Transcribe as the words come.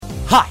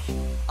Hi,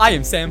 I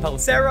am Sam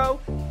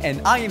Pelissero,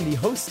 and I am the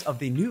host of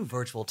the new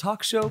virtual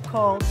talk show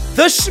called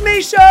The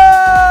Shmee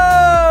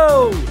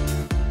Show!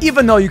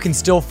 Even though you can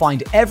still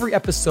find every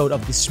episode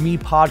of the Shmee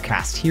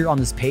podcast here on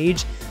this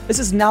page, this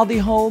is now the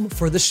home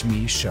for The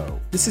Shmee Show.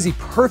 This is a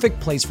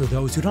perfect place for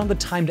those who don't have the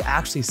time to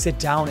actually sit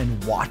down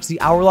and watch the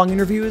hour-long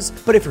interviews,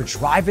 but if you're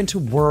driving to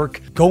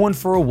work, going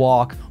for a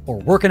walk, or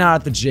working out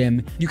at the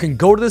gym, you can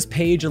go to this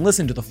page and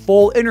listen to the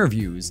full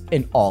interviews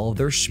in all of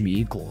their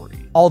Shmee glory.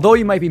 Although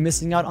you might be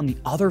missing out on the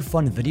other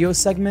fun video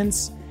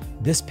segments,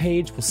 this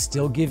page will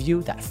still give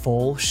you that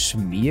full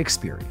Shmee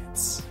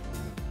experience.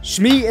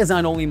 Shmee is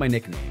not only my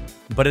nickname,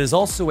 but it is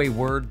also a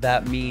word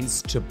that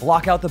means to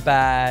block out the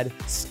bad,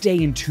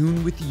 stay in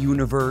tune with the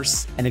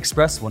universe, and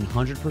express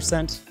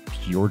 100%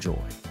 pure joy.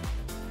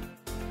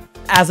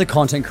 As a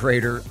content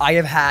creator, I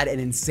have had an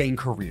insane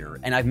career,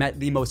 and I've met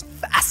the most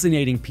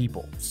fascinating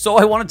people, so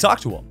I want to talk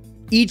to them.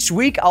 Each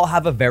week, I'll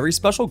have a very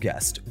special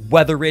guest,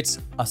 whether it's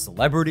a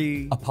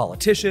celebrity, a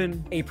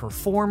politician, a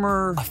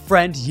performer, a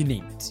friend, you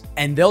name it.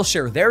 And they'll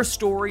share their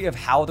story of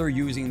how they're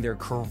using their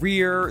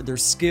career, their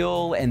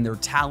skill, and their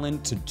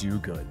talent to do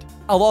good.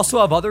 I'll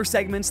also have other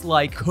segments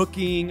like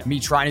cooking,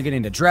 me trying to get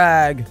into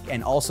drag,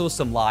 and also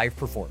some live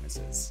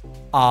performances.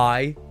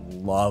 I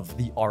love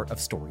the art of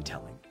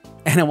storytelling,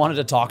 and I wanted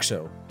a talk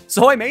show,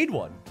 so I made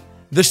one.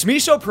 The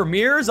Shmee Show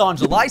premieres on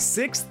July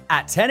 6th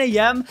at 10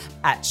 a.m.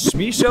 at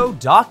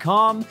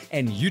shmeeshow.com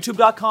and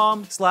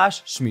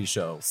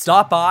youtube.com/shmeeshow.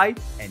 Stop by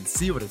and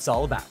see what it's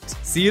all about.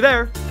 See you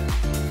there.